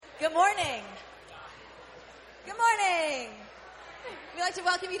Good morning. Good morning. We'd like to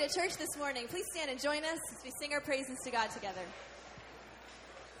welcome you to church this morning. Please stand and join us as we sing our praises to God together.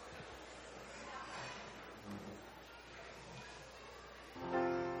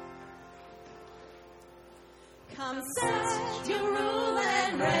 Come set your rule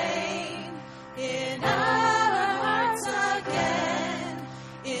and reign in our hearts again.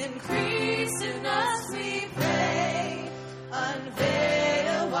 Increase in us, we pray.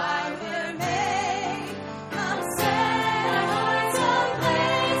 Unveil why we're made. Come set our hearts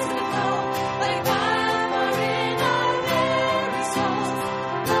ablaze with hope, like wildfire in our very souls.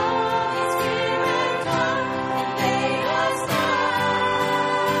 Holy Spirit, come and made us now.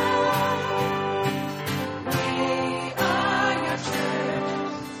 We are your church.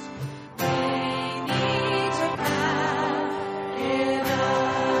 We need your power in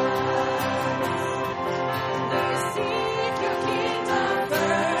us. We seek your kingdom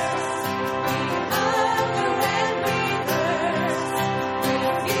first. We hunger and we thirst.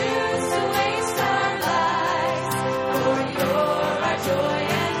 Refuse to waste our lives, for you're our joy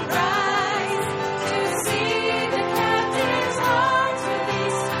and prize. To see the captives' hearts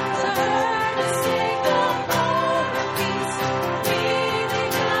released, the hurt sick, the poor at peace. We lay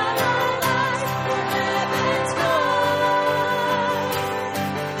down our lives for heaven's cause.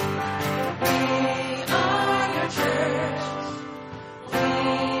 We are your church. We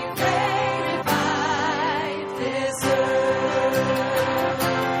pray, revive this earth.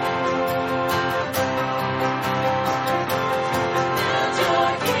 Build your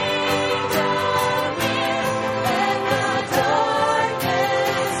kingdom here, let the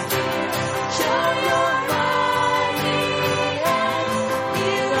darkness fear. Show your mighty hand,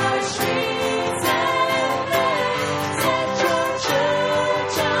 heal our streets and lands. Set your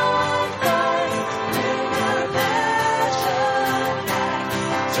church on fire, bring our passion back.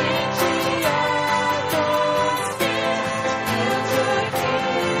 Change the atmosphere, build your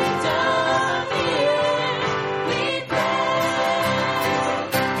kingdom here, we pray.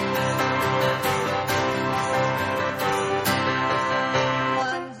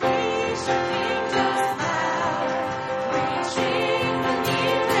 Unleash your kingdom's power, reaching the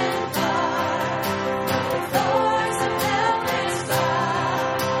near and far. The doors of hell may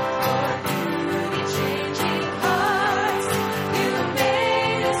stop, for beauty changing hearts. You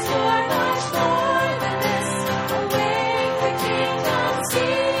made us for much more than this. Awake the kingdom,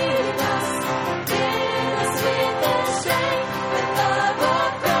 seed us. Fill us with the strength and love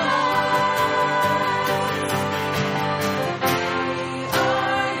of Christ. We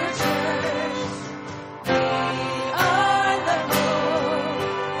are your church. We are the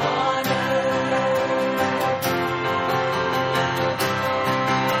hope on earth.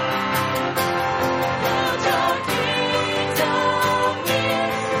 Build your kingdom here,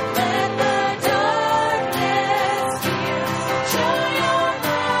 let the darkness fear. Show your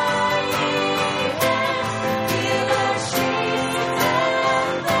mighty hand, heal our streets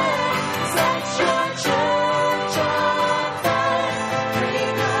and lands. Set your church on fire,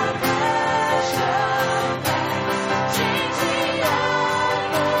 bring our passion back. Change the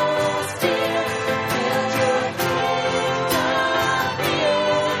atmosphere, build your kingdom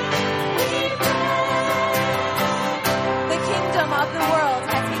here, we pray. The kingdom of the world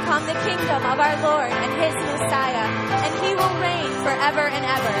has become the kingdom of our Lord and his Messiah, and he will reign forever and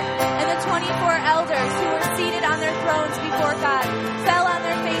ever. And the 24 elders who were seated on their thrones before God fell on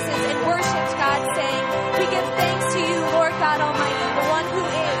their faces and worshipped God, saying, We give thanks to you, Lord God Almighty, the one who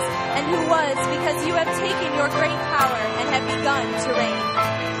is and who was, because you have taken your great power and have begun to reign.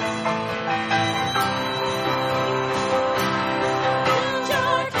 Build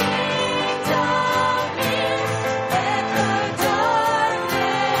your kingdom here, let the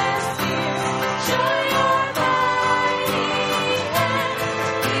darkness fear. Show your mighty hand,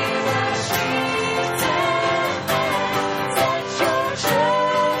 heal our streets and lands. Set your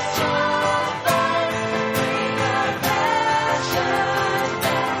church on fire, bring our passion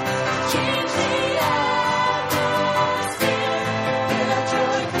back. Change the atmosphere, build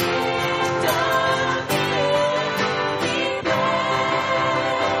your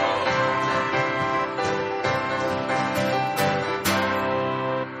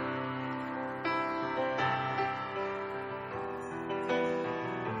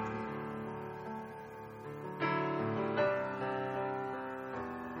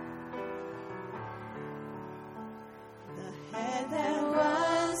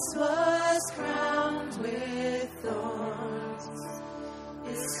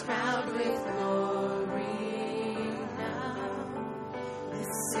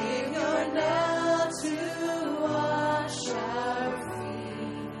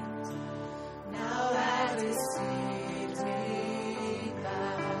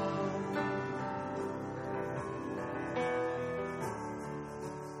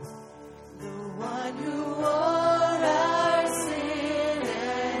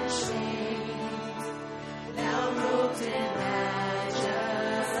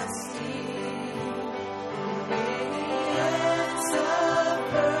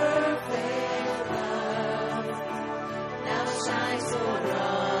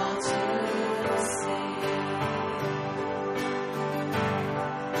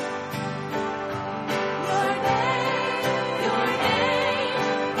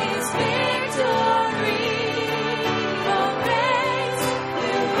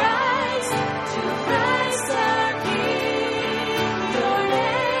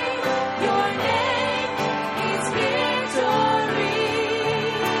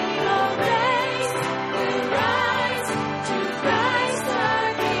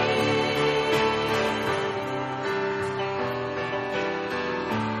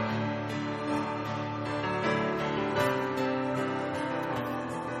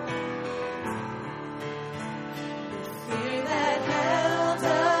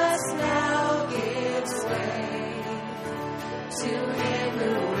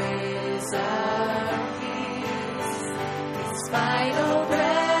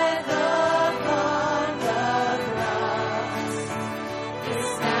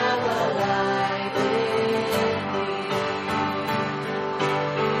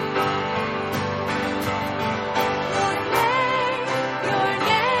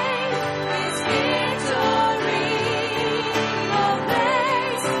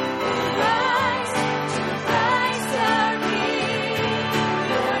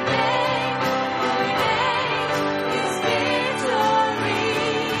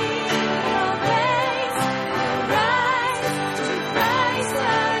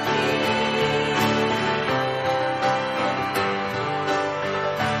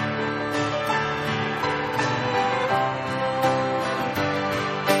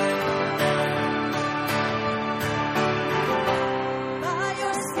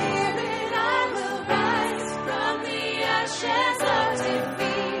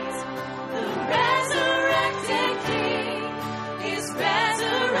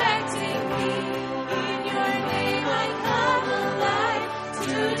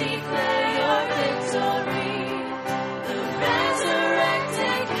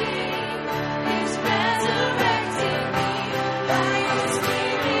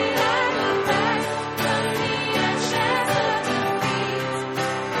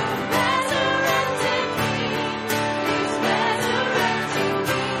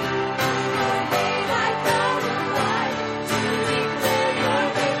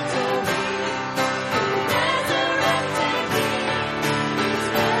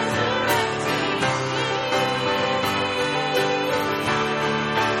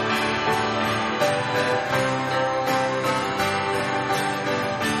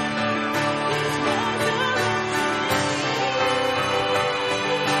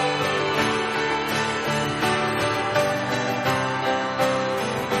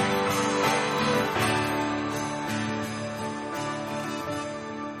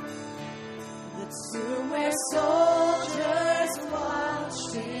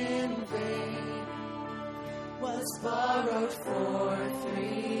was borrowed for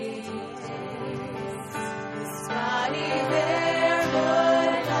 3 days. His body there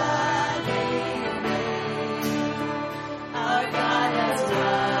would not remain. Our God has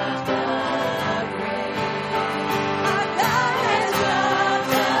dropped the grave. Our God has dropped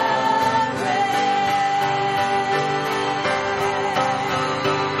the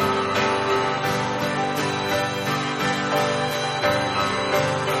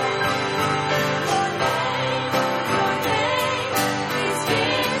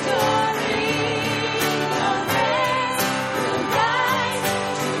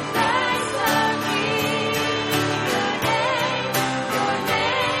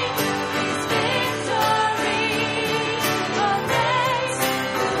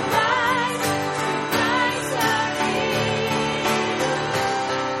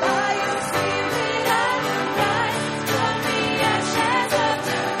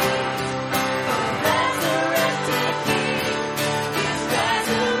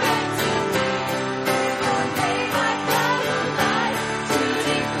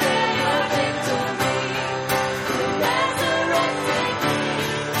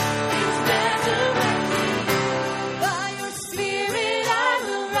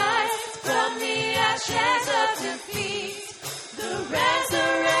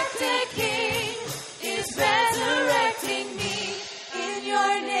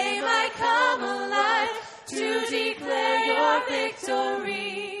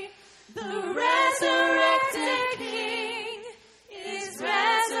victory. The resurrected King is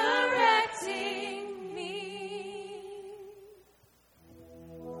resurrecting me.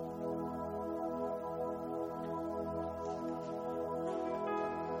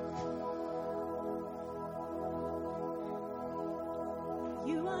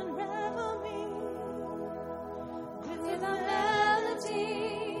 You unravel me with a melody.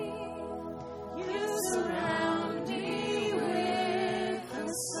 You surround me with a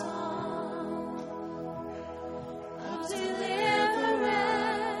song.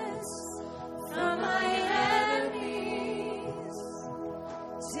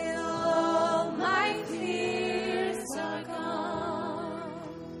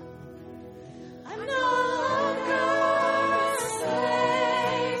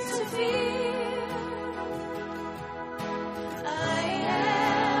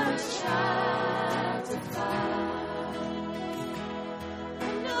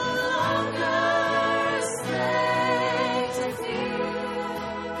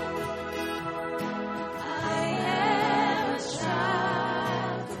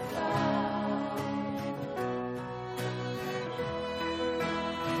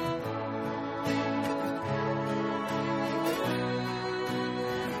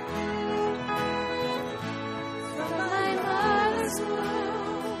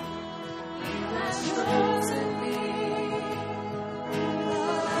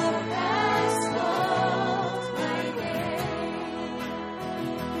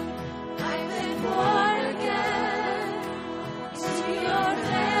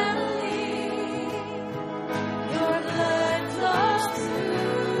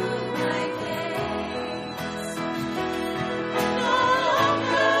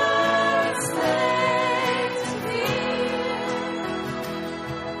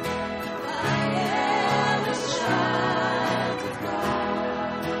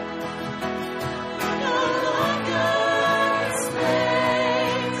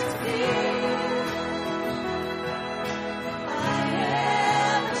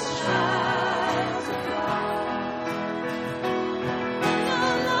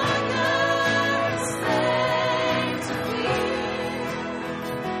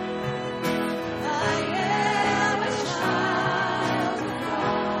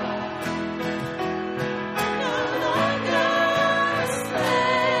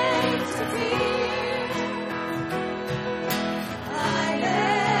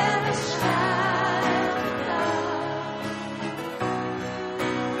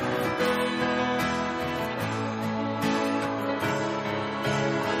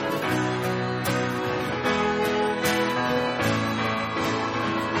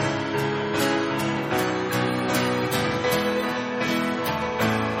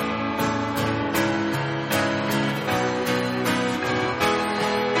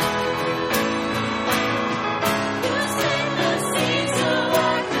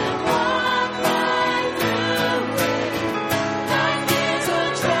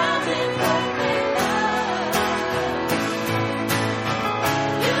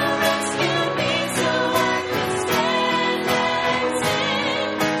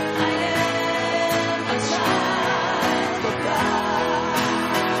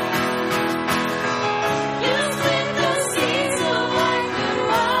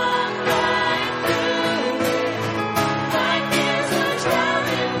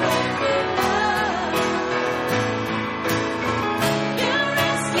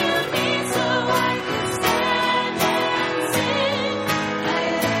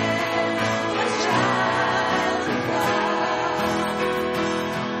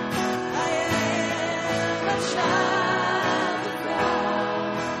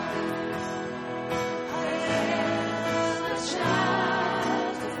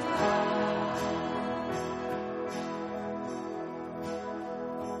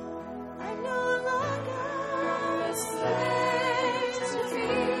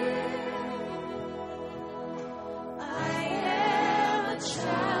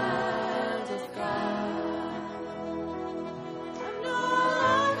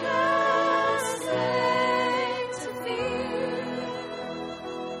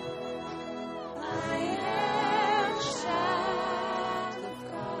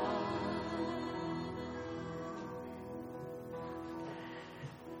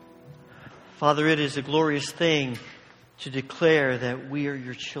 Father, it is a glorious thing to declare that we are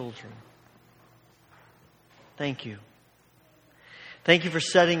your children. Thank you. Thank you for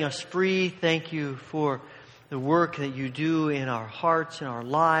setting us free. Thank you for the work that you do in our hearts and our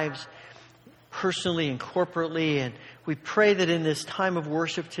lives, personally and corporately. And we pray that in this time of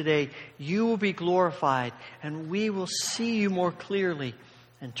worship today, you will be glorified and we will see you more clearly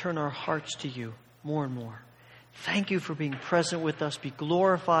and turn our hearts to you more and more. Thank you for being present with us. Be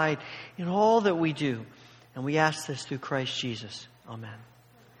glorified in all that we do. And we ask this through Christ Jesus. Amen.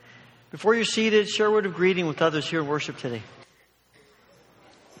 Before you're seated, share a word of greeting with others here in worship today.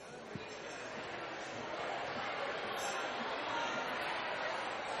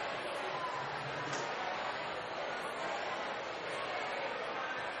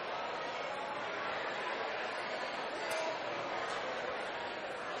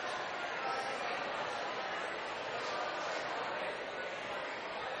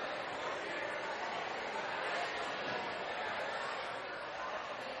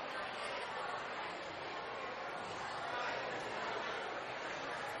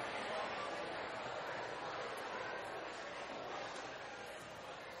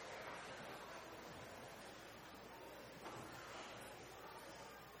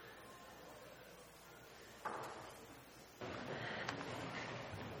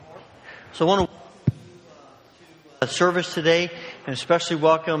 So I want to service today and especially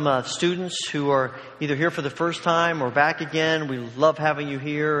welcome students who are either here for the first time or back again. We love having you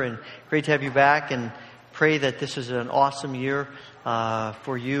here and great to have you back, and pray that this is an awesome year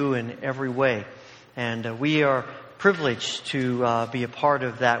for you in every way. And we are privileged to be a part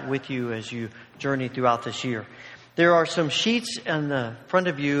of that with you as you journey throughout this year. There are some sheets on the front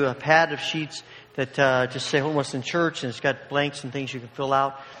of you, a pad of sheets that just say Home Weston Church, and it's got blanks and things you can fill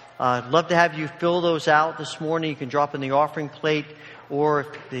out. I'd love to have you fill those out this morning. You can drop in the offering plate, or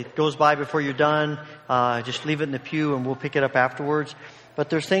if it goes by before you're done, just leave it in the pew and we'll pick it up afterwards.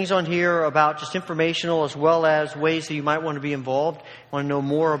 But there's things on here about just informational as well as ways that you might want to be involved, want to know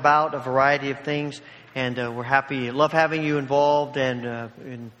more about a variety of things. And we're happy, love having you involved and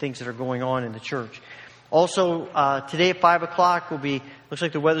in things that are going on in the church. Also, today at 5 o'clock, looks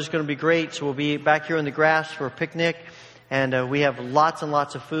like the weather's going to be great, so we'll be back here in the grass for a picnic. And we have lots and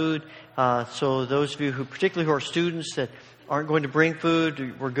lots of food. So those of you particularly who are students that aren't going to bring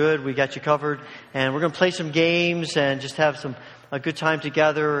food, we're good. We got you covered. And we're going to play some games and just have a good time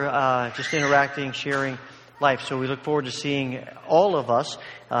together, just interacting, sharing life. So we look forward to seeing all of us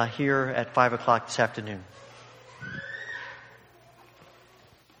here at 5 o'clock this afternoon.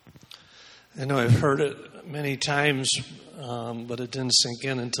 I know I've heard it many times, but it didn't sink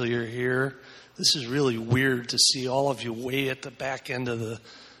in until you're here. This is really weird to see all of you way at the back end of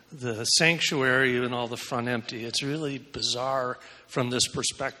the sanctuary and all the front empty. It's really bizarre from this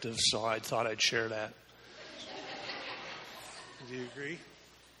perspective, so I thought I'd share that. Do you agree?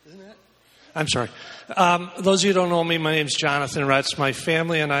 Isn't it? I'm sorry. Those of you who don't know me, my name's Jonathan Retz. My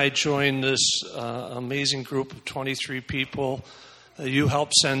family and I joined this amazing group of 23 people you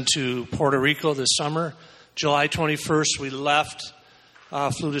helped send to Puerto Rico this summer. July 21st, we left.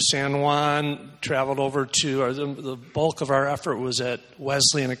 Flew to San Juan, traveled over to, the bulk of our effort was at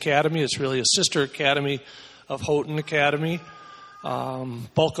Wesleyan Academy. It's really a sister academy of Houghton Academy.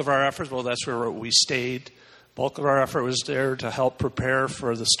 Bulk of our effort, that's where we stayed. Bulk of our effort was there to help prepare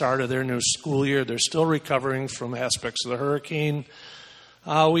for the start of their new school year. They're still recovering from aspects of the hurricane.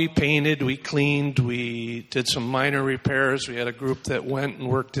 We painted, we cleaned, we did some minor repairs. We had a group that went and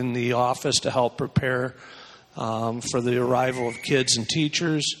worked in the office to help prepare for the arrival of kids and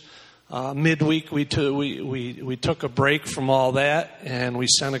teachers. Midweek, we took a break from all that, and we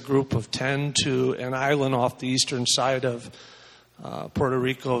sent a group of 10 to an island off the eastern side of Puerto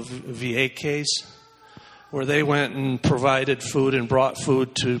Rico, Vieques, where they went and provided food and brought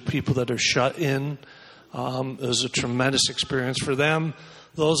food to people that are shut in. It was a tremendous experience for them.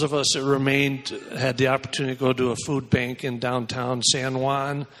 Those of us that remained had the opportunity to go to a food bank in downtown San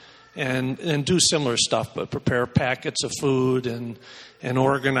Juan and do similar stuff, but prepare packets of food and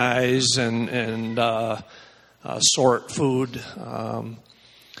organize and sort food. It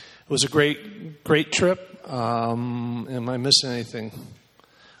was a great trip. Am I missing anything?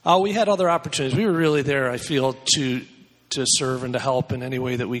 We had other opportunities. We were really there, I feel, to serve and to help in any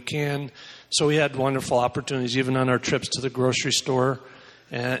way that we can. So we had wonderful opportunities, even on our trips to the grocery store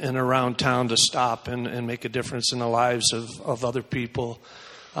and around town, to stop and make a difference in the lives of other people.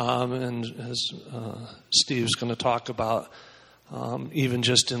 And as Steve's going to talk about, even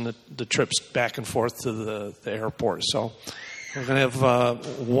just in the trips back and forth to the airport. So we're going to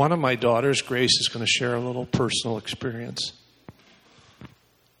have one of my daughters, Grace, is going to share a little personal experience.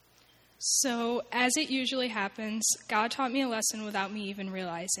 So, as it usually happens, God taught me a lesson without me even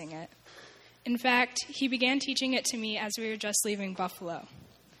realizing it. In fact, he began teaching it to me as we were just leaving Buffalo.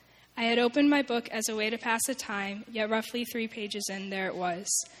 I had opened my book as a way to pass the time, yet roughly 3 pages in, there it was,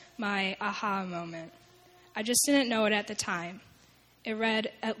 my aha moment. I just didn't know it at the time. It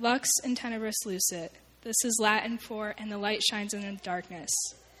read, "Et lux in tenebris lucet." This is Latin for, "and the light shines in the darkness."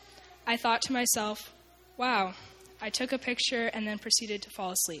 I thought to myself, wow. I took a picture and then proceeded to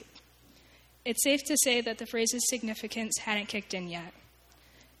fall asleep. It's safe to say that the phrase's significance hadn't kicked in yet.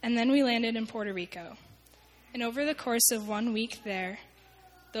 And then we landed in Puerto Rico. And over the course of 1 week there,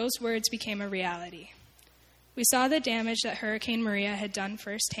 those words became a reality. We saw the damage that Hurricane Maria had done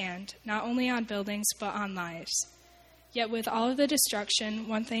firsthand, not only on buildings, but on lives. Yet with all of the destruction,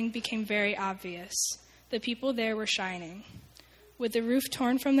 one thing became very obvious. The people there were shining. With the roof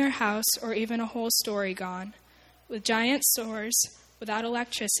torn from their house or even a whole story gone, with giant sores, without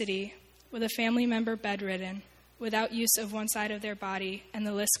electricity, with a family member bedridden, without use of one side of their body, and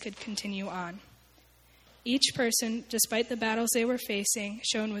the list could continue on. Each person, despite the battles they were facing,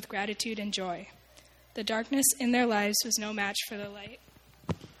 shone with gratitude and joy. The darkness in their lives was no match for the light.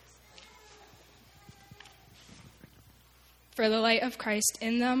 For the light of Christ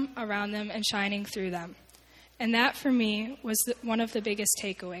in them, around them, and shining through them. And that, for me, was one of the biggest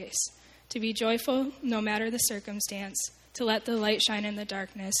takeaways. To be joyful no matter the circumstance, to let the light shine in the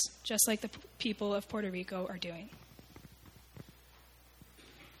darkness, just like the people of Puerto Rico are doing.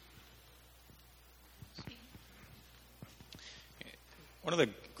 One of the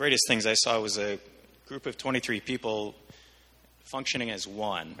greatest things I saw was a group of 23 people functioning as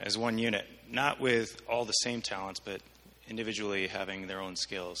one unit, not with all the same talents, but individually having their own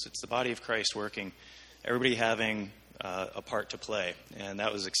skills. It's the body of Christ working, everybody having a part to play, and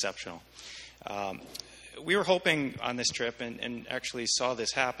that was exceptional. We were hoping on this trip, and actually saw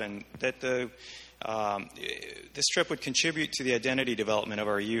this happen, that this trip would contribute to the identity development of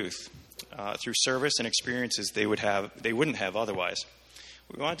our youth through service and experiences they wouldn't have otherwise.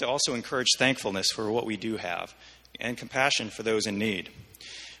 We wanted to also encourage thankfulness for what we do have and compassion for those in need.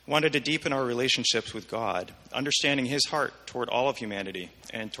 We wanted to deepen our relationships with God, understanding his heart toward all of humanity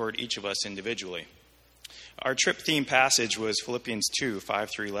and toward each of us individually. Our trip theme passage was Philippians 2, 5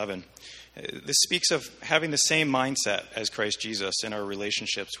 through 11. This speaks of having the same mindset as Christ Jesus in our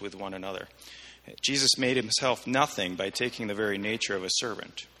relationships with one another. Jesus made himself nothing by taking the very nature of a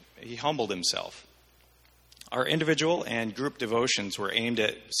servant. He humbled himself. Our individual and group devotions were aimed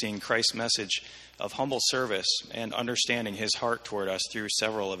at seeing Christ's message of humble service and understanding his heart toward us through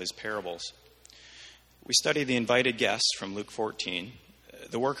several of his parables. We studied the invited guests from Luke 14,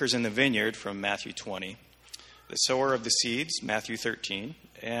 the workers in the vineyard from Matthew 20, the sower of the seeds, Matthew 13,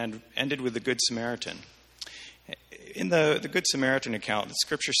 and ended with the Good Samaritan. In the Good Samaritan account, the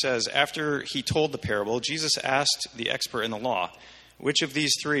scripture says, after he told the parable, Jesus asked the expert in the law, "Which of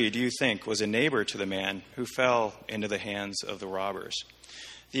these 3 do you think was a neighbor to the man who fell into the hands of the robbers?"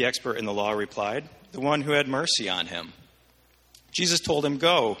 The expert in the law replied, "The one who had mercy on him." Jesus told him,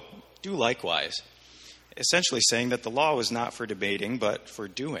 "Go, do likewise," essentially saying that the law was not for debating, but for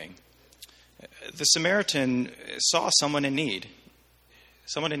doing. The Samaritan saw someone in need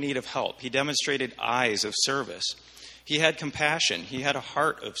of help. He demonstrated eyes of service. He had compassion. He had a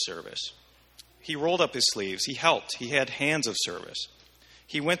heart of service. He rolled up his sleeves. He helped. He had hands of service.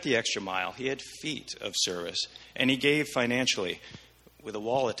 He went the extra mile. He had feet of service. And he gave financially with a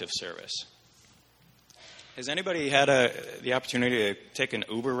wallet of service. Has anybody had the opportunity to take an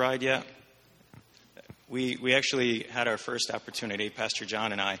Uber ride yet? We actually had our first opportunity, Pastor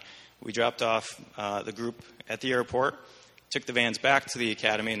John and I. We dropped off the group at the airport, took the vans back to the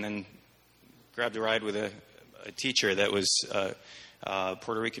academy, and then grabbed a ride with a teacher that was a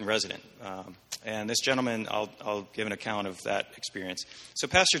Puerto Rican resident. And this gentleman, I'll give an account of that experience. So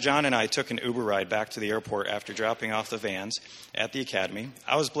Pastor John and I took an Uber ride back to the airport after dropping off the vans at the academy.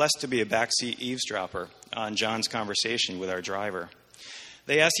 I was blessed to be a backseat eavesdropper on John's conversation with our driver.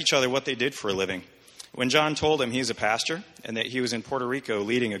 They asked each other what they did for a living. When John told him he's a pastor and that he was in Puerto Rico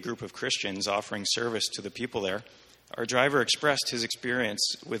leading a group of Christians offering service to the people there, our driver expressed his experience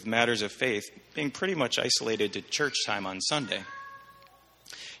with matters of faith being pretty much isolated to church time on Sunday.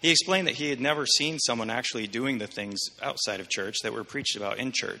 He explained that he had never seen someone actually doing the things outside of church that were preached about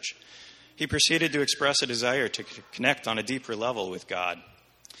in church. He proceeded to express a desire to connect on a deeper level with God.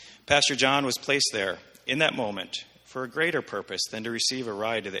 Pastor John was placed there in that moment for a greater purpose than to receive a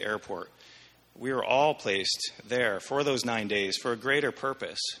ride to the airport. We were all placed there for those 9 days for a greater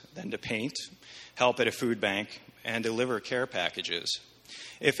purpose than to paint, help at a food bank, and deliver care packages.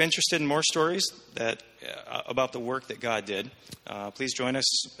 If interested in more stories about the work that God did, please join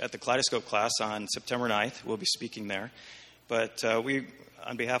us at the Kaleidoscope class on September 9th. We'll be speaking there. But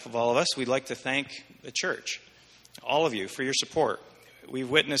on behalf of all of us, we'd like to thank the church, all of you, for your support. We've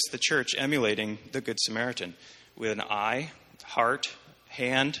witnessed the church emulating the Good Samaritan with an eye, heart,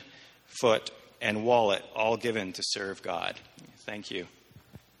 hand, foot, and wallet all given to serve God. Thank you.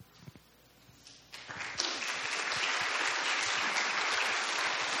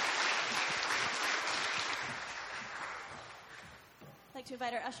 I'd like to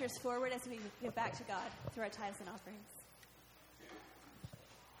invite our ushers forward as we give back to God through our tithes and offerings.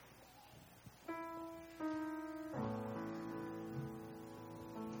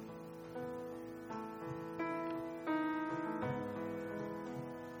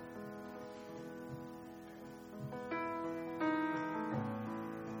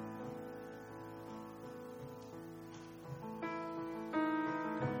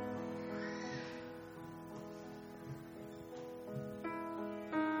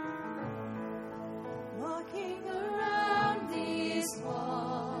 Walking around these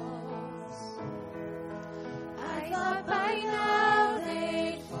walls, I thought by now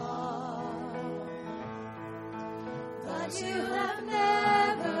they'd fall, but you have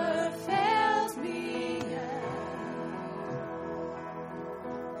never failed me yet.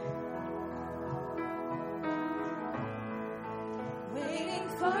 Waiting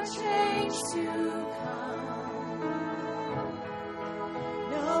for change to come,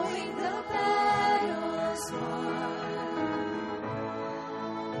 knowing the battle's won,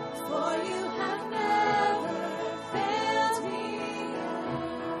 for you have never failed me yet.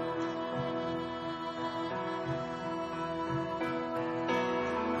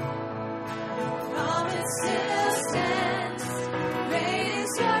 Your promise still stands. Great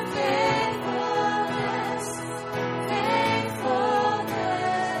is your faithfulness,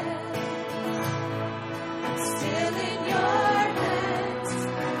 faithfulness.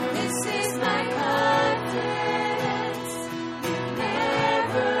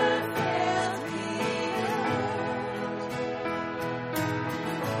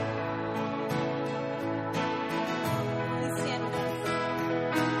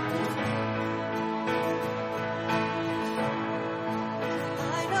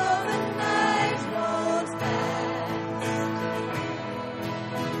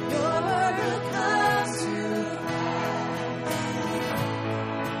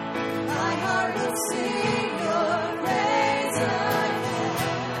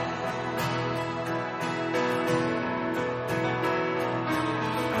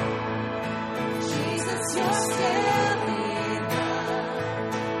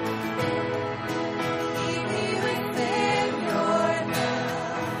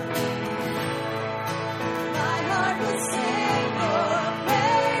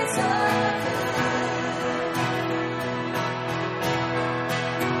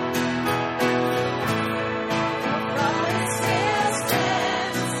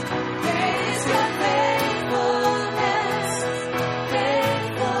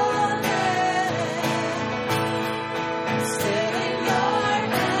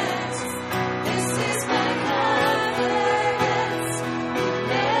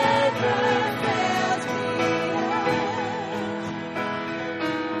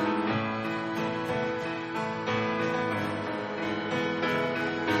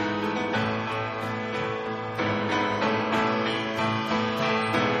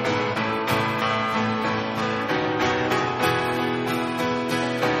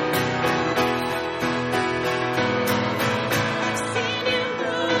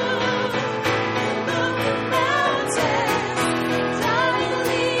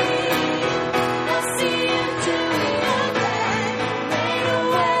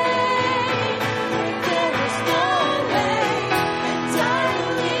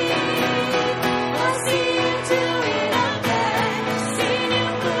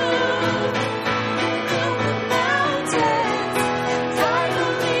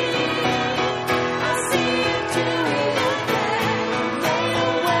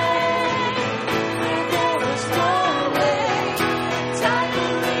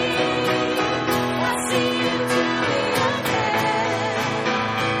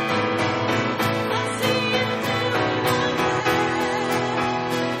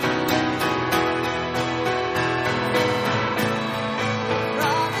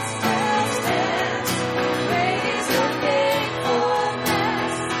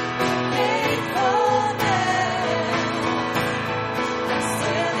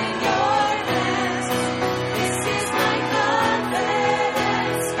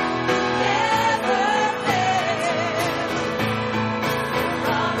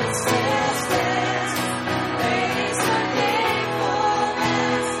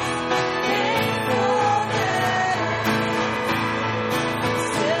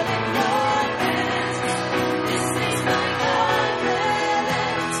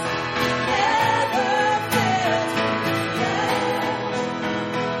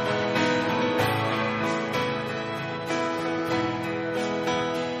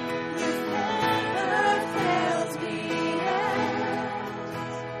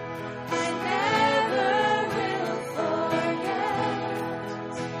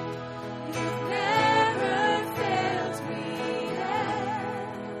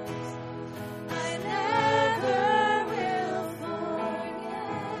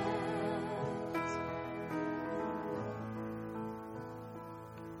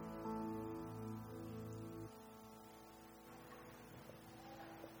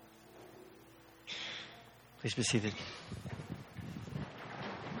 Please be seated.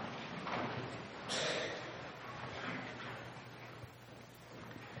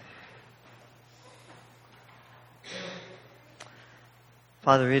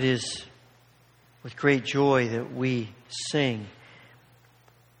 Father, it is with great joy that we sing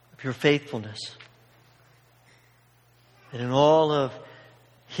of your faithfulness. That in all of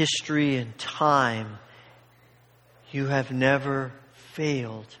history and time, you have never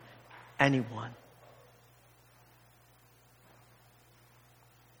failed anyone.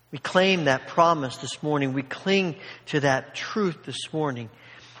 We claim that promise this morning. We cling to that truth this morning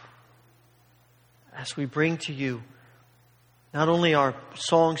as we bring to you not only our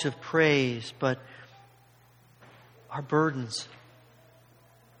songs of praise, but our burdens.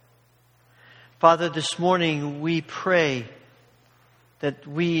 Father, this morning we pray that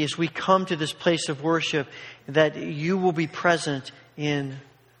as we come to this place of worship, that you will be present in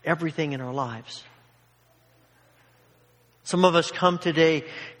everything in our lives. Some of us come today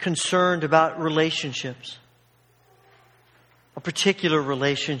concerned about relationships. A particular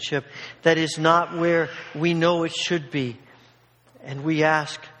relationship that is not where we know it should be. And we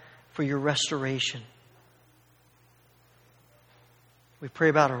ask for your restoration. We pray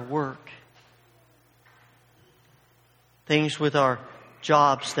about our work. Things with our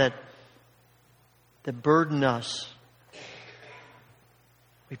jobs that burden us.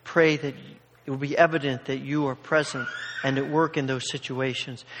 We pray that it will be evident that you are present and at work in those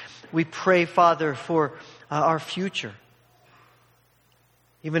situations. We pray, Father, for our future.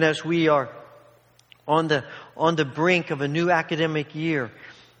 Even as we are on the brink of a new academic year,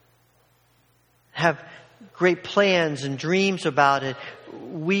 have great plans and dreams about it,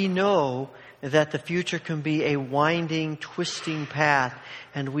 we know that the future can be a winding, twisting path,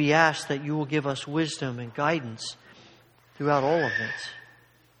 and we ask that you will give us wisdom and guidance throughout all of it.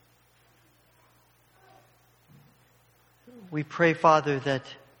 We pray, Father, that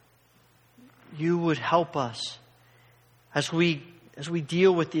you would help us as we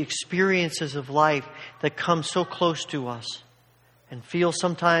deal with the experiences of life that come so close to us and feel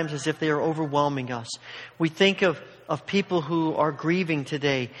sometimes as if they are overwhelming us. We think of people who are grieving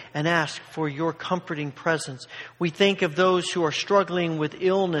today and ask for your comforting presence. We think of those who are struggling with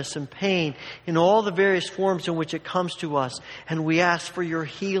illness and pain in all the various forms in which it comes to us, and we ask for your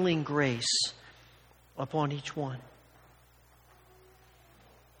healing grace upon each one.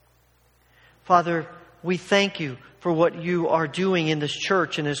 Father, we thank you for what you are doing in this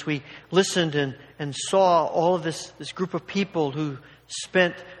church. And as we listened and saw all of this group of people who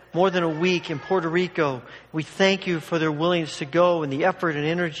spent more than a week in Puerto Rico, we thank you for their willingness to go and the effort and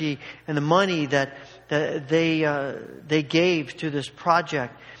energy and the money that they gave to this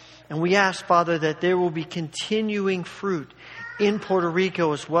project. And we ask, Father, that there will be continuing fruit in Puerto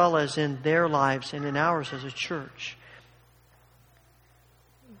Rico as well as in their lives and in ours as a church.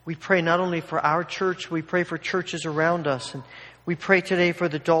 We pray not only for our church, we pray for churches around us. And we pray today for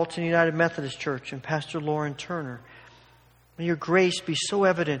the Dalton United Methodist Church and Pastor Lauren Turner. May your grace be so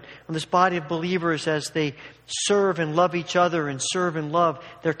evident on this body of believers as they serve and love each other and serve and love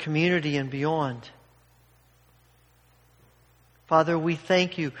their community and beyond. Father, we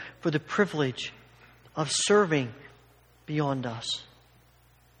thank you for the privilege of serving beyond us.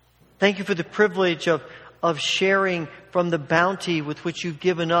 Thank you for the privilege of sharing from the bounty with which you've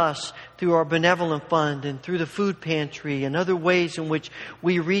given us through our benevolent fund and through the food pantry and other ways in which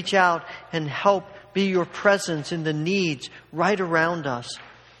we reach out and help be your presence in the needs right around us.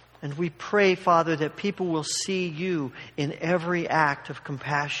 And we pray, Father, that people will see you in every act of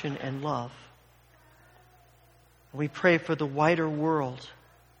compassion and love. We pray for the wider world,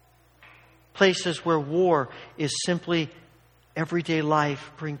 places where war is simply everyday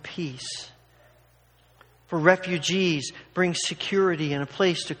life, bring peace. For refugees, bring security and a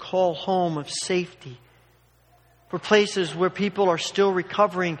place to call home of safety. For places where people are still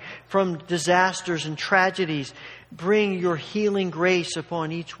recovering from disasters and tragedies, bring your healing grace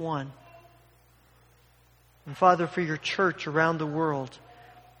upon each one. And Father, for your church around the world,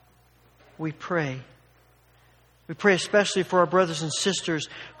 we pray. We pray especially for our brothers and sisters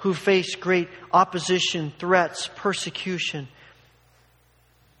who face great opposition, threats, persecution.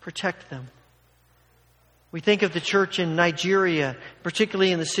 Protect them. We think of the church in Nigeria,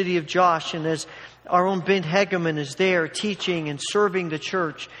 particularly in the city of Josh, and as our own Ben Hegeman is there teaching and serving the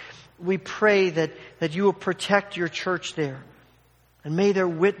church, we pray that you will protect your church there. And may their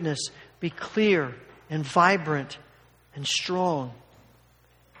witness be clear and vibrant and strong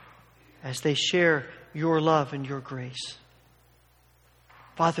as they share your love and your grace.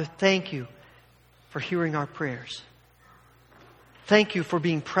 Father, thank you for hearing our prayers. Thank you for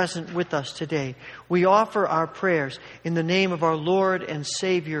being present with us today. We offer our prayers in the name of our Lord and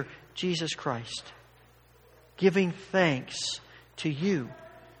Savior, Jesus Christ, giving thanks to you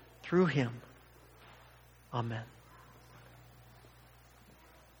through him. Amen.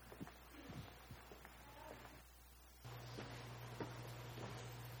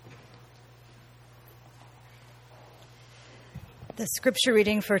 The scripture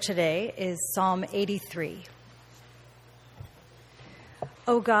reading for today is Psalm 83.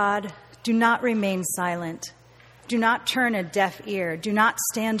 O God, do not remain silent. Do not turn a deaf ear. Do not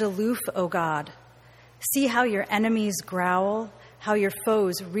stand aloof, O God. See how your enemies growl, how your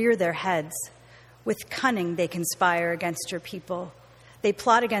foes rear their heads. With cunning they conspire against your people. They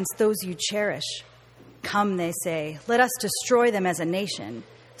plot against those you cherish. Come, they say, let us destroy them as a nation,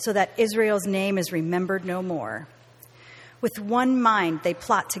 so that Israel's name is remembered no more. With one mind they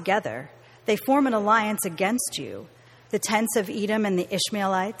plot together. They form an alliance against you. The tents of Edom and the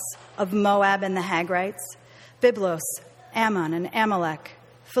Ishmaelites, of Moab and the Hagrites, Byblos, Ammon and Amalek,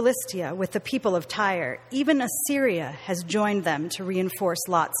 Philistia with the people of Tyre. Even Assyria has joined them to reinforce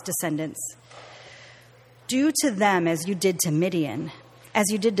Lot's descendants. Do to them as you did to Midian, as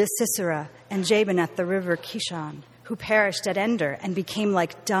you did to Sisera and Jabin at the river Kishon, who perished at Ender and became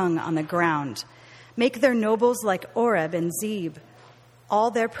like dung on the ground. Make their nobles like Oreb and Zeb, all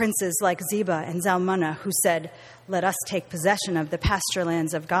their princes like Zebah and Zalmunna, who said, let us take possession of the pasture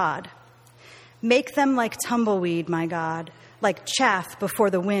lands of God. Make them like tumbleweed, my God, like chaff before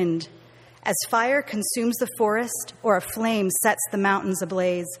the wind. As fire consumes the forest, or a flame sets the mountains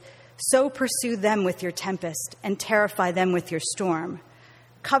ablaze, so pursue them with your tempest and terrify them with your storm.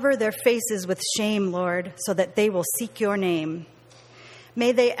 Cover their faces with shame, Lord, so that they will seek your name.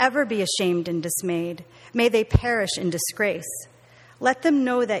 May they ever be ashamed and dismayed. May they perish in disgrace. Let them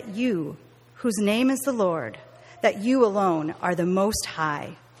know that you, whose name is the Lord, that you alone are the Most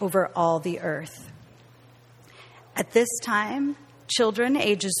High over all the earth. At this time, children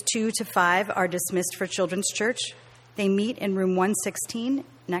ages 2 to 5 are dismissed for Children's Church. They meet in room 116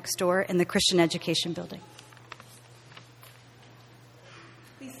 next door in the Christian Education Building.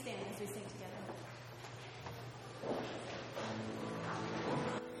 Please stand as we sing together.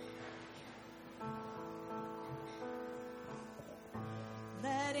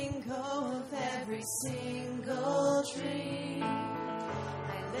 Letting go of every single dream,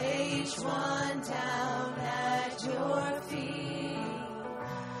 I lay each one down at your feet.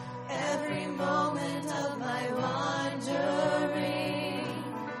 Every moment of my wandering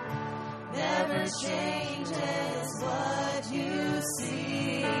never changes what you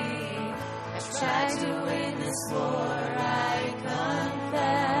see. I've tried to witness, Lord, I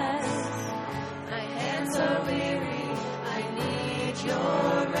confess. My hands are weary, I need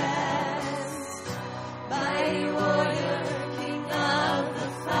your rest. Mighty warrior, king of the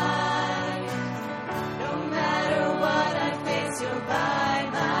fight. No matter what I face, you're by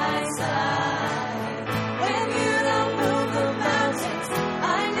my side. When you don't move the mountains,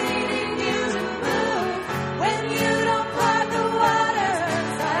 I'm needing you to move. When you don't part the waters,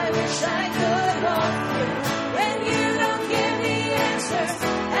 I wish I could walk through. When you don't give me answers,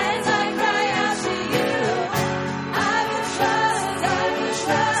 as I cry out to you, I will trust, I will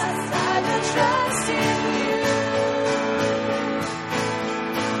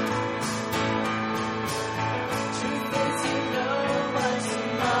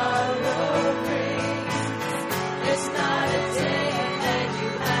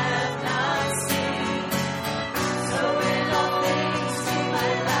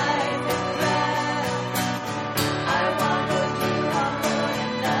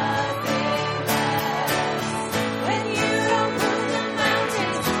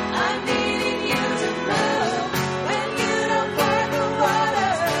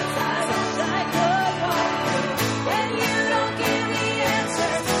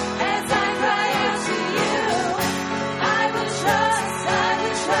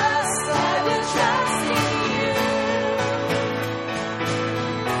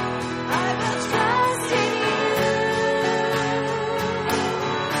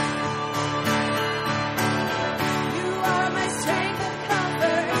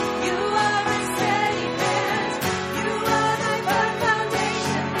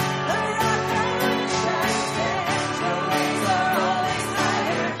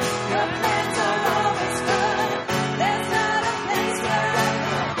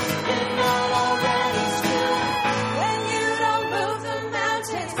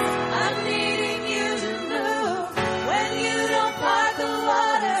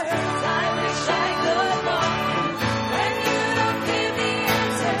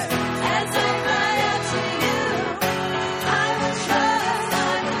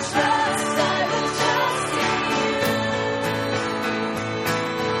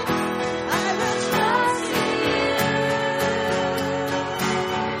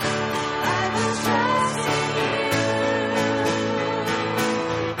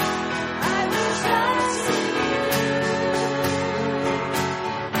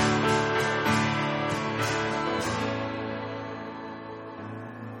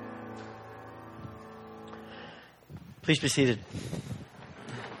Please be seated.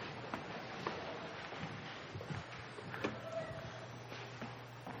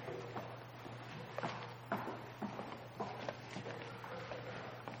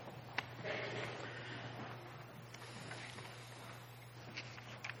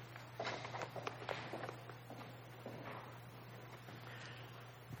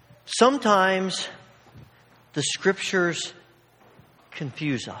 Sometimes the Scriptures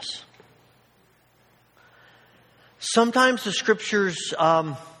confuse us. Sometimes the Scriptures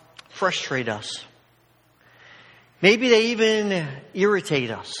frustrate us. Maybe they even irritate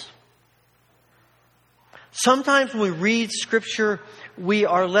us. Sometimes when we read Scripture, we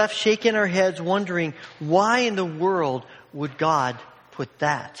are left shaking our heads wondering, why in the world would God put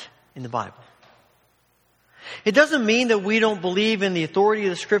that in the Bible? It doesn't mean that we don't believe in the authority of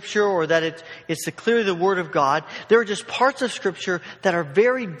the Scripture or that it's clearly the Word of God. There are just parts of Scripture that are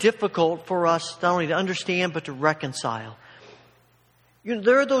very difficult for us not only to understand but to reconcile.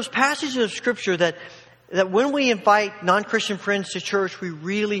 There are those passages of Scripture that when we invite non-Christian friends to church, we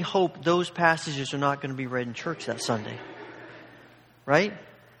really hope those passages are not going to be read in church that Sunday. Right?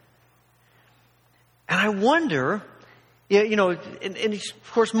 And I wonder, and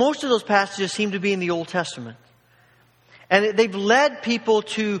of course most of those passages seem to be in the Old Testament. And they've led people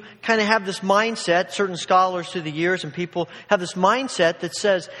to kind of have this mindset, certain scholars through the years and people have this mindset that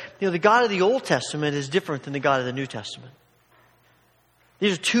says, the God of the Old Testament is different than the God of the New Testament.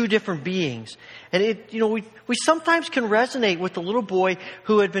 These are two different beings. And we sometimes can resonate with the little boy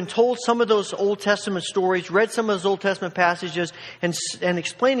who had been told some of those Old Testament stories, read some of those Old Testament passages, and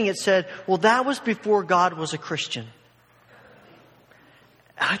explaining it said, well, that was before God was a Christian.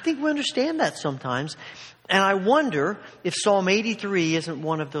 I think we understand that sometimes. And I wonder if Psalm 83 isn't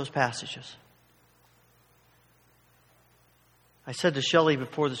one of those passages. I said to Shelley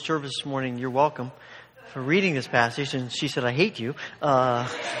before the service this morning, you're welcome for reading this passage. And she said, I hate you. The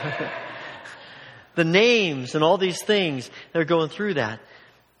names and all these things, they're going through that.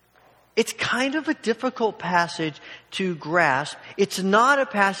 It's kind of a difficult passage to grasp. It's not a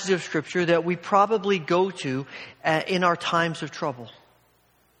passage of Scripture that we probably go to in our times of trouble.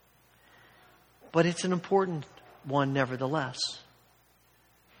 But it's an important one nevertheless.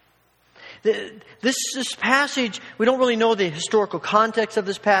 This passage, we don't really know the historical context of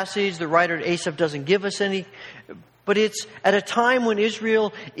this passage. The writer Asaph doesn't give us any. But it's at a time when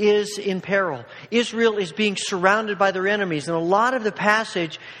Israel is in peril. Israel is being surrounded by their enemies. And a lot of the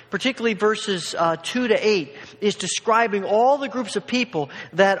passage, particularly verses 2 to 8, is describing all the groups of people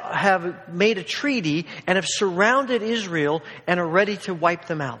that have made a treaty and have surrounded Israel and are ready to wipe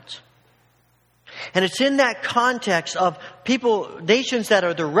them out. And it's in that context of nations that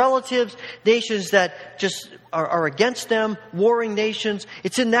are their relatives, nations that just are against them, warring nations.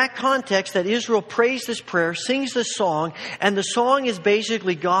 It's in that context that Israel prays this prayer, sings this song, and the song is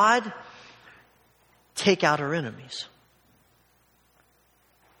basically, God, take out our enemies.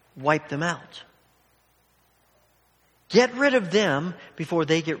 Wipe them out. Get rid of them before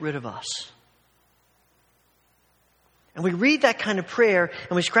they get rid of us. And we read that kind of prayer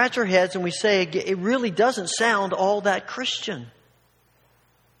and we scratch our heads and we say, it really doesn't sound all that Christian.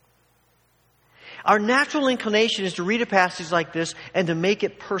 Our natural inclination is to read a passage like this and to make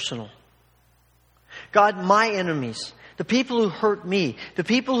it personal. God, my enemies, the people who hurt me, the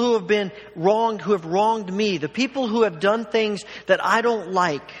people who have been wronged, who have wronged me, the people who have done things that I don't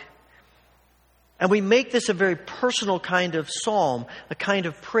like. And we make this a very personal kind of psalm, a kind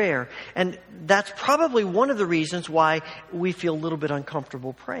of prayer. And that's probably one of the reasons why we feel a little bit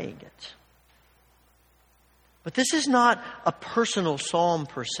uncomfortable praying it. But this is not a personal psalm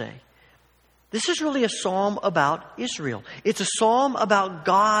per se. This is really a psalm about Israel. It's a psalm about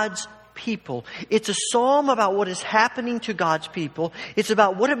God's people. It's a psalm about what is happening to God's people. It's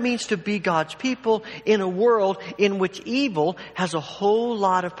about what it means to be God's people in a world in which evil has a whole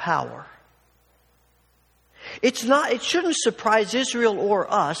lot of power. It shouldn't surprise Israel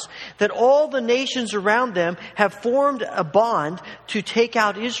or us that all the nations around them have formed a bond to take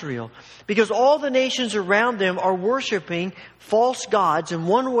out Israel. Because all the nations around them are worshiping false gods in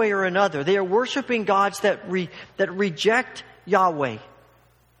one way or another. They are worshiping gods that reject Yahweh.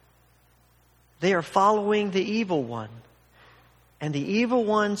 They are following the evil one. And the evil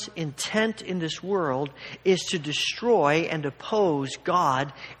one's intent in this world is to destroy and oppose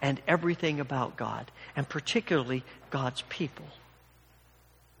God and everything about God, and particularly God's people.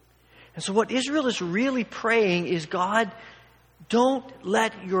 And so what Israel is really praying is, God, don't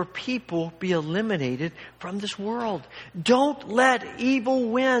let your people be eliminated from this world. Don't let evil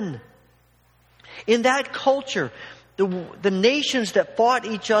win. In that culture, the nations that fought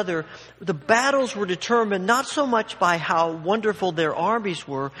each other, the battles were determined not so much by how wonderful their armies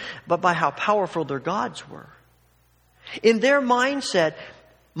were, but by how powerful their gods were. In their mindset,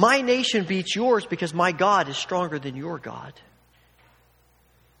 my nation beats yours because my God is stronger than your God.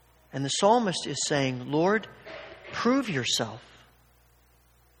 And the psalmist is saying, Lord, prove yourself.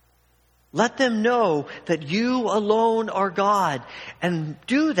 Let them know that you alone are God. And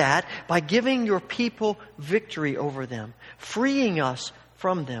do that by giving your people victory over them, freeing us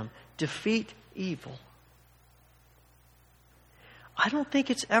from them. Defeat evil. I don't think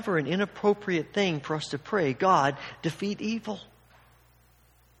it's ever an inappropriate thing for us to pray, God, defeat evil.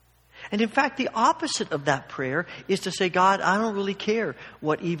 And in fact, the opposite of that prayer is to say, God, I don't really care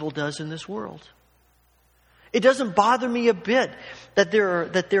what evil does in this world. It doesn't bother me a bit that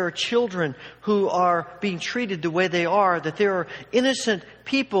there are children who are being treated the way they are, that there are innocent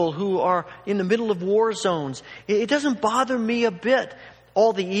people who are in the middle of war zones. It doesn't bother me a bit,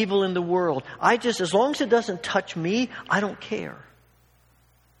 all the evil in the world. As long as it doesn't touch me, I don't care.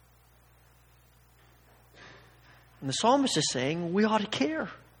 And the psalmist is saying we ought to care.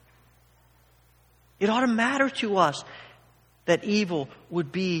 It ought to matter to us that evil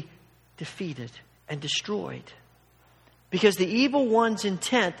would be defeated and destroyed. Because the evil one's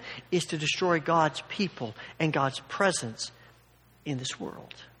intent is to destroy God's people and God's presence in this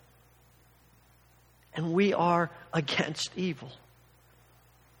world. And we are against evil.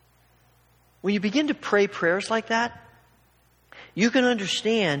 When you begin to pray prayers like that, you can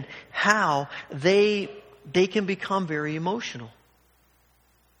understand how they can become very emotional.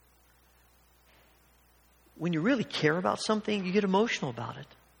 When you really care about something, you get emotional about it,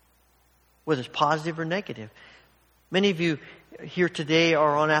 whether it's positive or negative. Many of you here today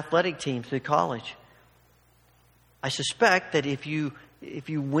are on athletic teams at college. I suspect that if you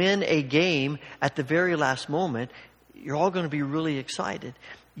win a game at the very last moment, you're all going to be really excited.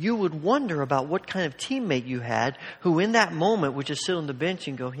 You would wonder about what kind of teammate you had who in that moment would just sit on the bench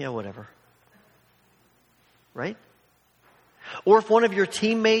and go, yeah, whatever. Right? Or if one of your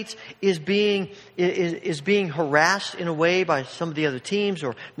teammates is being harassed in a way by some of the other teams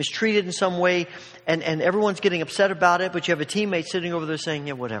or mistreated in some way and everyone's getting upset about it, but you have a teammate sitting over there saying,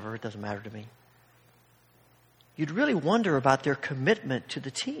 yeah, whatever, it doesn't matter to me. You'd really wonder about their commitment to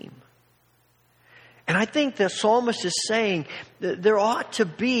the team. And I think the psalmist is saying that there ought to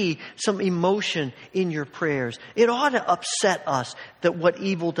be some emotion in your prayers. It ought to upset us that what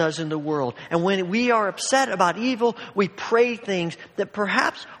evil does in the world. And when we are upset about evil, we pray things that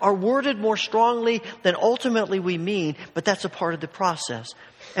perhaps are worded more strongly than ultimately we mean, but that's a part of the process.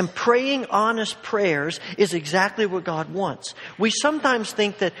 And praying honest prayers is exactly what God wants. We sometimes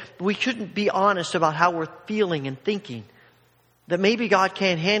think that we shouldn't be honest about how we're feeling and thinking. That maybe God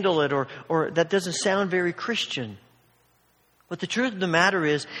can't handle it or that doesn't sound very Christian. But the truth of the matter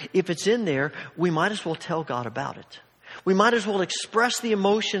is, if it's in there, we might as well tell God about it. We might as well express the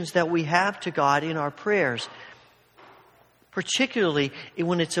emotions that we have to God in our prayers. Particularly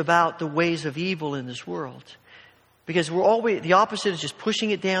when it's about the ways of evil in this world. Because the opposite is just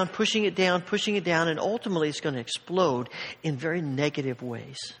pushing it down, and ultimately it's going to explode in very negative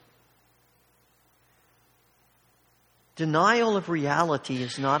ways. Denial of reality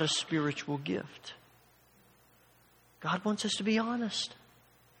is not a spiritual gift. God wants us to be honest.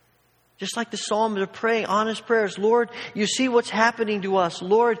 Just like the psalmist are praying honest prayers. Lord, you see what's happening to us.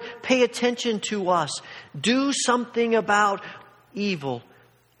 Lord, pay attention to us. Do something about evil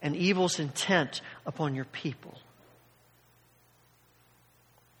and evil's intent upon your people.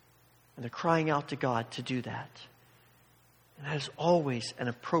 And they're crying out to God to do that. And that is always an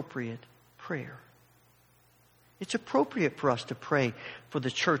appropriate prayer. It's appropriate for us to pray for the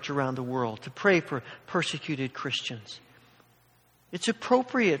church around the world, to pray for persecuted Christians. It's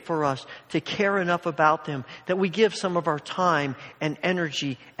appropriate for us to care enough about them that we give some of our time and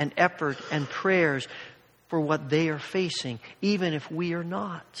energy and effort and prayers for what they are facing, even if we are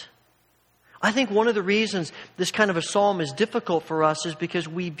not. I think one of the reasons this kind of a psalm is difficult for us is because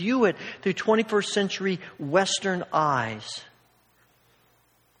we view it through 21st century Western eyes.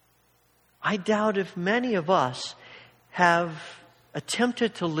 I doubt if many of us have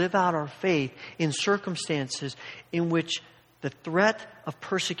attempted to live out our faith in circumstances in which the threat of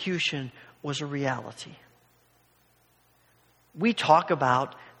persecution was a reality. We talk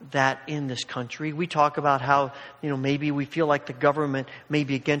about that in this country. We talk about how, maybe we feel like the government may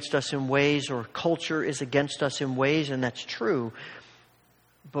be against us in ways or culture is against us in ways, and that's true.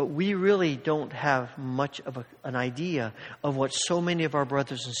 But we really don't have much of an idea of what so many of our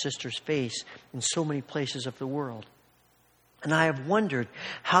brothers and sisters face in so many places of the world. And I have wondered,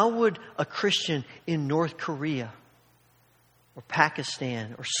 how would a Christian in North Korea or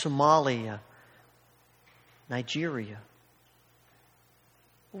Pakistan or Somalia, Nigeria,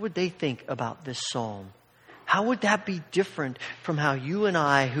 what would they think about this psalm? How would that be different from how you and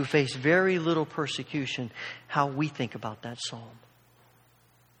I, who face very little persecution, how we think about that psalm?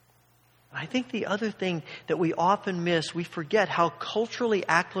 I think the other thing that we often miss, we forget how culturally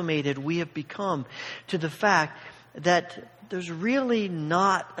acclimated we have become to the fact that there's really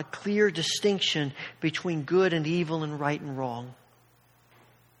not a clear distinction between good and evil and right and wrong.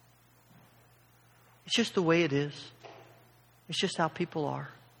 It's just the way it is. It's just how people are.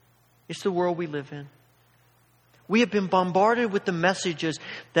 It's the world we live in. We have been bombarded with the messages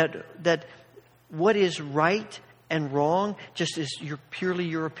that what is right and wrong just is purely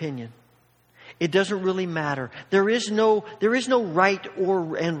your opinion. It doesn't really matter. There is no right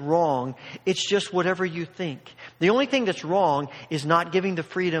and wrong. It's just whatever you think. The only thing that's wrong is not giving the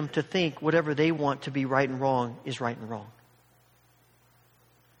freedom to think whatever they want to be right and wrong is right and wrong.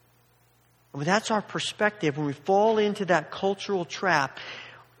 When that's our perspective, when we fall into that cultural trap,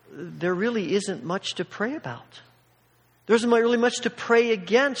 there really isn't much to pray about. There isn't really much to pray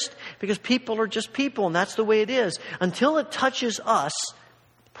against, because people are just people, and that's the way it is. Until it touches us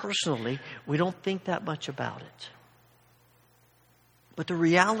personally, we don't think that much about it. But the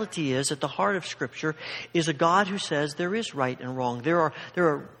reality is, at the heart of Scripture is a God who says there is right and wrong. There are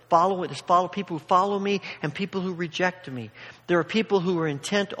people who follow me and people who reject me. There are people who are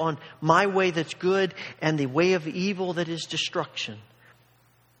intent on my way that's good and the way of evil that is destruction.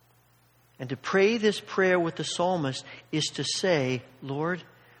 And to pray this prayer with the psalmist is to say, Lord,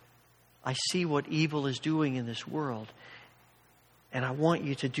 I see what evil is doing in this world, and I want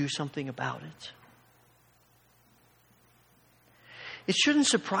you to do something about it. It shouldn't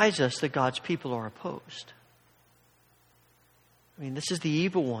surprise us that God's people are opposed. I mean, this is the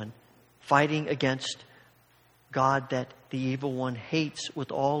evil one fighting against God that the evil one hates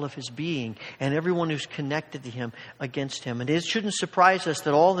with all of his being, and everyone who's connected to him against him. And it shouldn't surprise us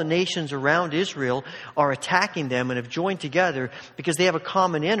that all the nations around Israel are attacking them and have joined together because they have a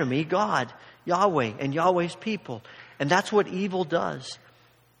common enemy, God, Yahweh, and Yahweh's people. And that's what evil does.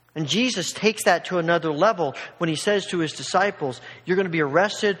 And Jesus takes that to another level when he says to his disciples, you're going to be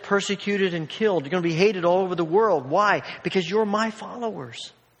arrested, persecuted, and killed. You're going to be hated all over the world. Why? Because you're my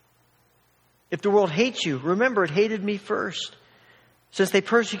followers. If the world hates you, remember, it hated me first. Since they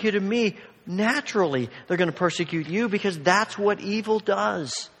persecuted me, naturally they're going to persecute you, because that's what evil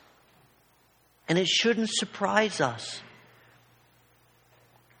does. And it shouldn't surprise us.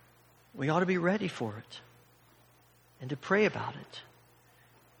 We ought to be ready for it and to pray about it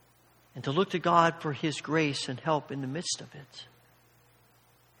and to look to God for His grace and help in the midst of it.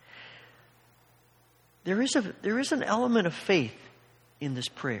 There is an element of faith in this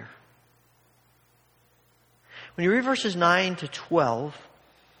prayer. When you read verses 9 to 12,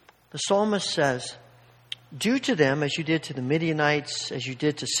 the psalmist says, do to them as you did to the Midianites, as you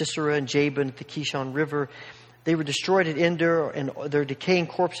did to Sisera and Jabin at the Kishon River. They were destroyed at Endor, and their decaying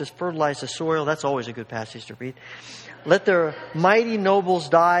corpses fertilized the soil. That's always a good passage to read. Let their mighty nobles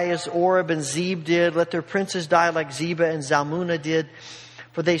die as Oreb and Zeb did. Let their princes die like Zebah and Zalmunna did.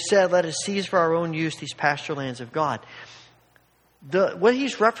 For they said, let us seize for our own use these pasture lands of God. What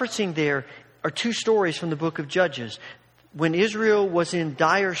he's referencing there are two stories from the book of Judges. When Israel was in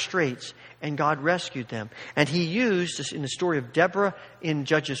dire straits and God rescued them. And he used this in the story of Deborah in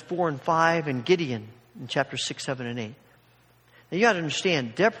Judges 4 and 5 and Gideon in chapters 6, 7, and 8. Now you got to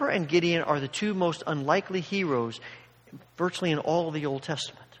understand, Deborah and Gideon are the two most unlikely heroes virtually in all of the Old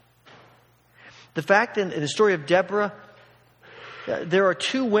Testament. The fact in the story of Deborah, there are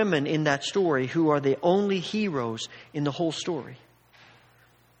two women in that story who are the only heroes in the whole story.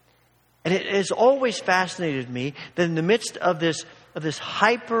 And it has always fascinated me that in the midst of this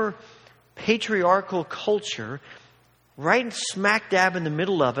hyper patriarchal culture, right smack dab in the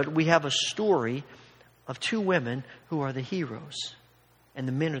middle of it, we have a story of two women who are the heroes and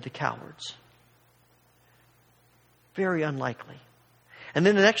the men are the cowards. Very unlikely. And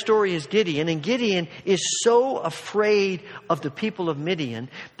then the next story is Gideon, and Gideon is so afraid of the people of Midian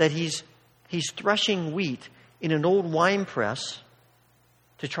that he's threshing wheat in an old wine press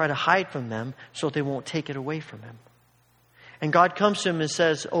to try to hide from them so they won't take it away from him. And God comes to him and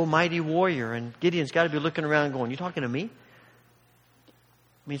says, oh, mighty warrior. And Gideon's got to be looking around going, you talking to me?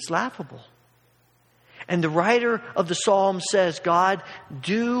 I mean, it's laughable. And the writer of the psalm says, God,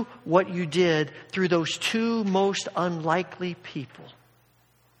 do what you did through those two most unlikely people.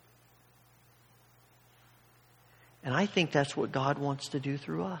 And I think that's what God wants to do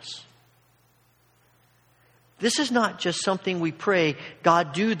through us. This is not just something we pray,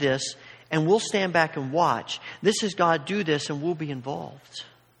 God, do this, and we'll stand back and watch. This is God do this, and we'll be involved.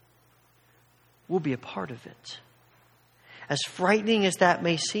 We'll be a part of it. As frightening as that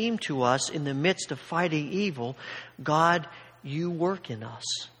may seem to us in the midst of fighting evil, God, you work in us.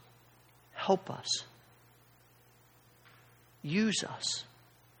 Help us. Use us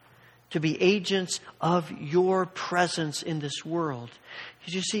to be agents of your presence in this world.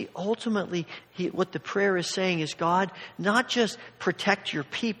 Because you see, ultimately, what the prayer is saying is, God, not just protect your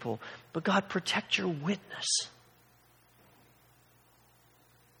people, but God, protect your witness.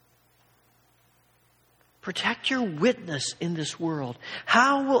 Protect your witness in this world.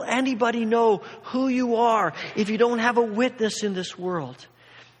 How will anybody know who you are if you don't have a witness in this world?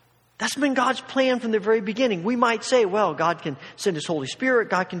 That's been God's plan from the very beginning. We might say, well, God can send His Holy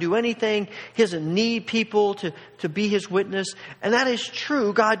Spirit. God can do anything. He doesn't need people to be His witness. And that is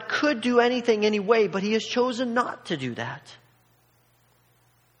true. God could do anything anyway, but He has chosen not to do that.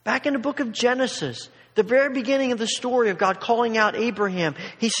 Back in the book of Genesis, the very beginning of the story of God calling out Abraham,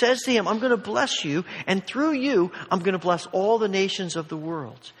 He says to him, I'm going to bless you, and through you, I'm going to bless all the nations of the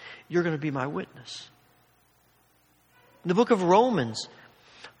world. You're going to be my witness. In the book of Romans,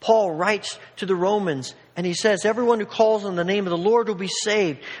 Paul writes to the Romans, and he says, everyone who calls on the name of the Lord will be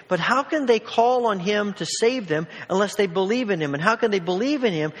saved. But how can they call on Him to save them unless they believe in Him? And how can they believe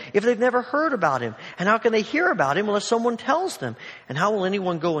in Him if they've never heard about Him? And how can they hear about Him unless someone tells them? And how will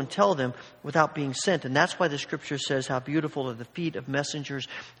anyone go and tell them without being sent? And that's why the Scripture says, how beautiful are the feet of messengers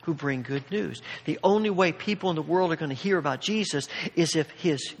who bring good news. The only way people in the world are going to hear about Jesus is if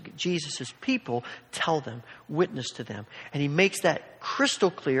Jesus' people tell them, witness to them. And He makes that crystal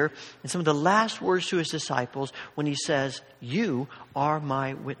clear in some of the last words to His disciples when He says, you are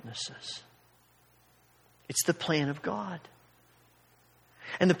my witnesses. It's the plan of God.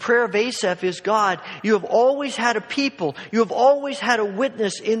 And the prayer of Asaph is, God, you have always had a people. You have always had a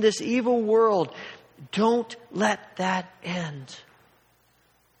witness in this evil world. Don't let that end.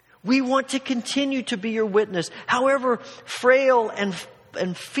 We want to continue to be your witness. However frail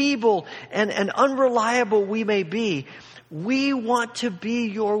and feeble and unreliable we may be, we want to be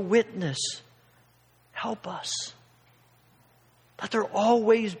your witness. Help us. Let there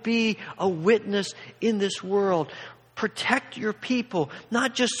always be a witness in this world. Protect your people,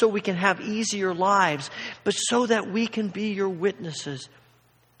 not just so we can have easier lives, but so that we can be your witnesses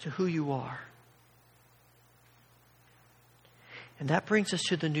to who you are. And that brings us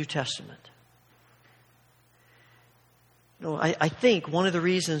to the New Testament. You know, I think one of the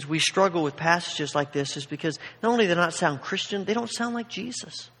reasons we struggle with passages like this is because not only do they not sound Christian, they don't sound like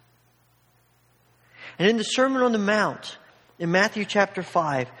Jesus. And in the Sermon on the Mount, in Matthew chapter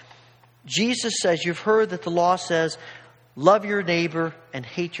 5, Jesus says, you've heard that the law says, love your neighbor and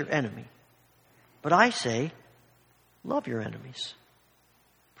hate your enemy. But I say, love your enemies.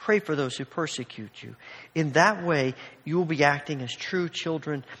 Pray for those who persecute you. In that way, you will be acting as true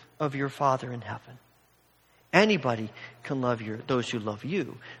children of your Father in heaven. Anybody can love those who love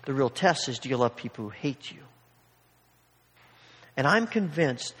you. The real test is, do you love people who hate you? And I'm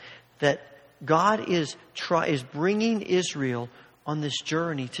convinced that God is bringing Israel on this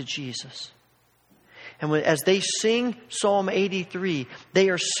journey to Jesus. And as they sing Psalm 83, they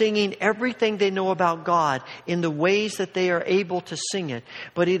are singing everything they know about God in the ways that they are able to sing it.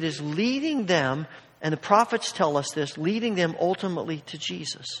 But it is leading them, and the prophets tell us this, leading them ultimately to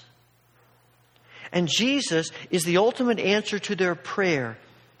Jesus. And Jesus is the ultimate answer to their prayer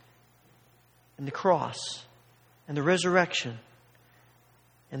and the cross and the resurrection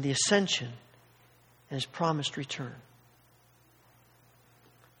and the ascension and His promised return.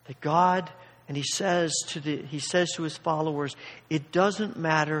 That God, and He says to His followers, it doesn't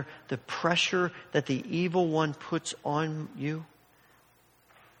matter the pressure that the evil one puts on you.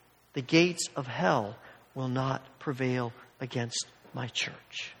 The gates of hell will not prevail against my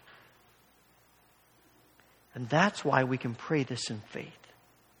church. And that's why we can pray this in faith.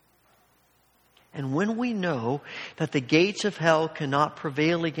 And when we know that the gates of hell cannot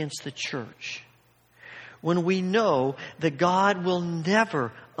prevail against the church, when we know that God will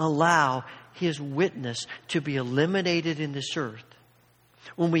never allow His witness to be eliminated in this earth,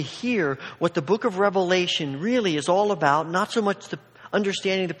 when we hear what the book of Revelation really is all about, not so much the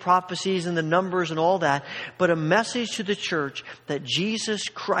understanding the prophecies and the numbers and all that, but a message to the church that Jesus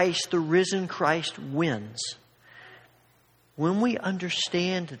Christ, the risen Christ, wins. When we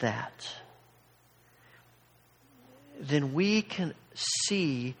understand that, then we can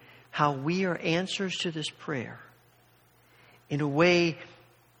see how we are answers to this prayer in a way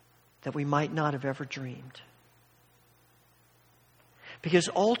that we might not have ever dreamed. Because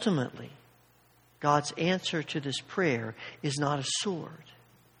ultimately, God's answer to this prayer is not a sword.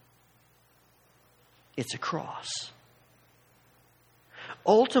 It's a cross.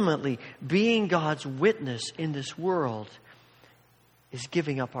 Ultimately, being God's witness in this world is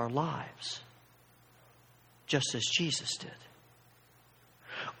giving up our lives, just as Jesus did.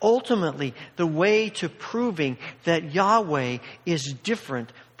 Ultimately, the way to proving that Yahweh is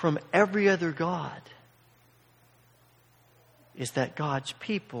different from every other God is that God's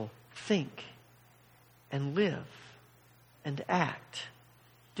people think and live and act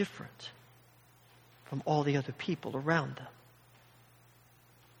different from all the other people around them.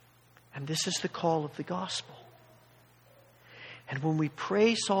 And this is the call of the gospel. And when we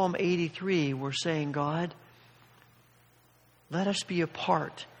pray Psalm 83, we're saying, God, let us be a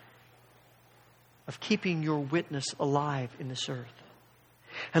part of keeping your witness alive in this earth.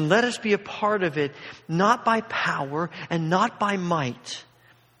 And let us be a part of it, not by power and not by might,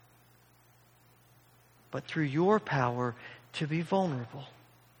 but through your power to be vulnerable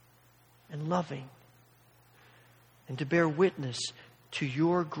and loving and to bear witness to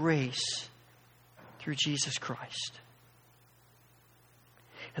your grace through Jesus Christ.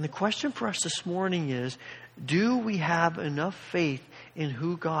 And the question for us this morning is, do we have enough faith in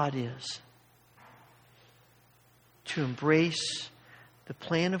who God is to embrace the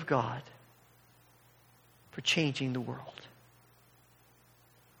plan of God for changing the world?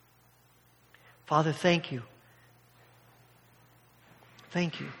 Father, thank you.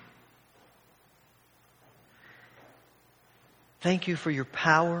 Thank you. Thank you for your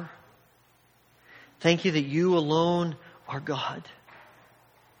power. Thank you that you alone are God.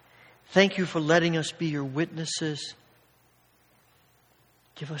 Thank you for letting us be your witnesses.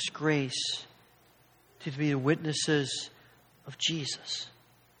 Give us grace to be the witnesses of Jesus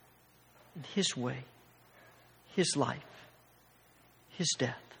in His way, His life, His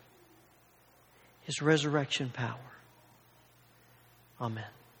death, His resurrection power. Amen.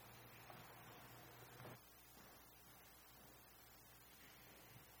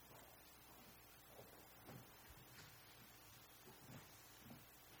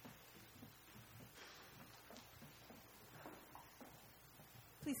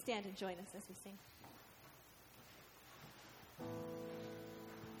 Please stand and join us as we sing.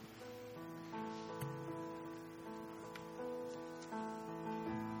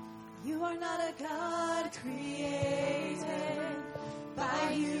 You are not a God created by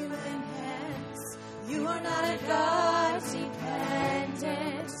human hands. You are not a God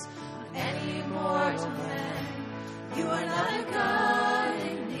dependent on any mortal man. You are not a God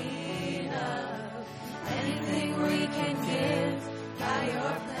in need of anything we can give by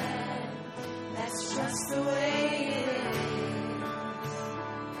your plan. That's just the way it is.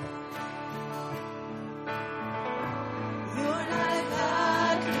 You are not a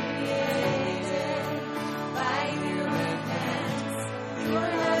God created by human hands. You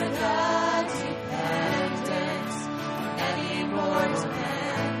are not a God dependent on any mortal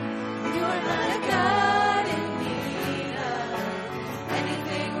man. You are not a God in need of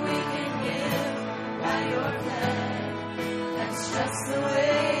anything we can give by your plan. That's just the way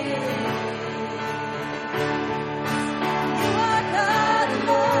it is. You are God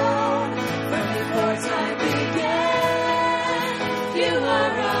alone from before time began. You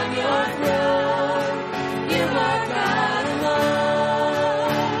are on your throne. You are God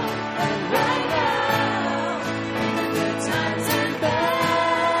alone. And right now, in the good times and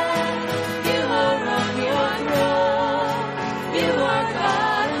bad, you are on your throne. You are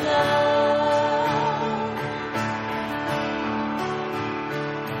God alone.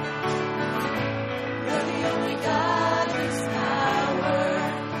 You're the only God whose power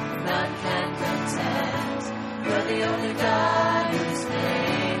none can contend. You're the only God whose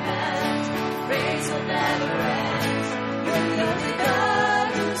name and praise will never end. You're the only God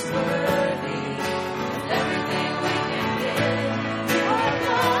who's worthy of everything we can give. You are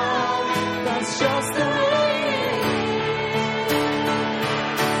God, that's just the way it is.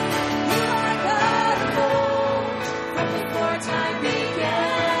 You are God alone from before time began.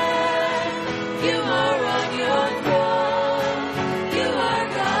 You are on your throne. You are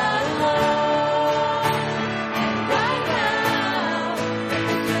God alone. And right now, in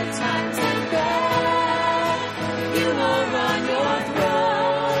the good times and bad, you are on your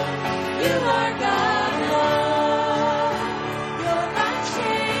throne. You are God alone. You're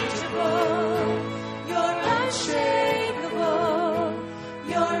unchangeable. You're unshakable.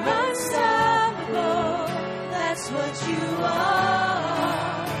 You're unstoppable. That's what you are.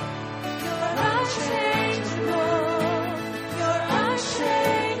 You're unchangeable. You're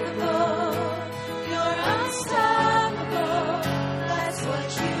unshakable. You're unstoppable. That's what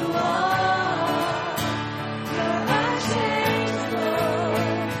you are. You're unchangeable.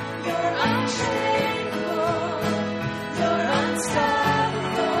 You're unshakable.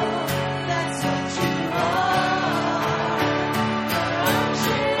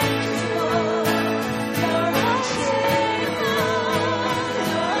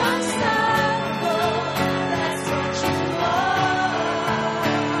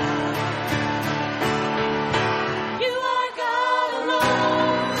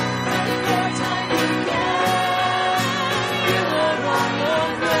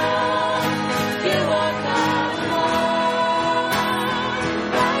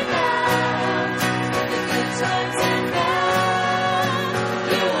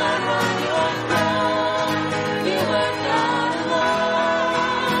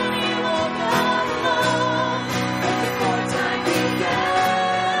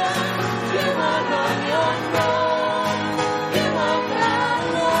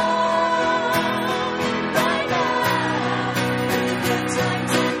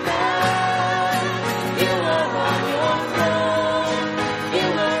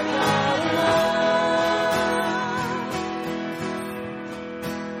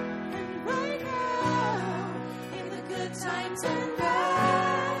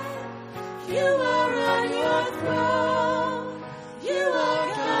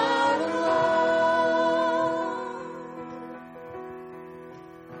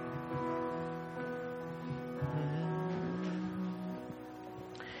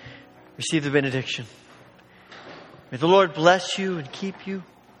 receive the benediction. May the Lord bless you and keep you.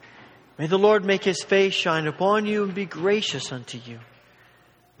 May the Lord make his face shine upon you and be gracious unto you.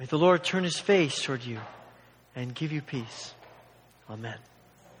 May the Lord turn his face toward you and give you peace. Amen.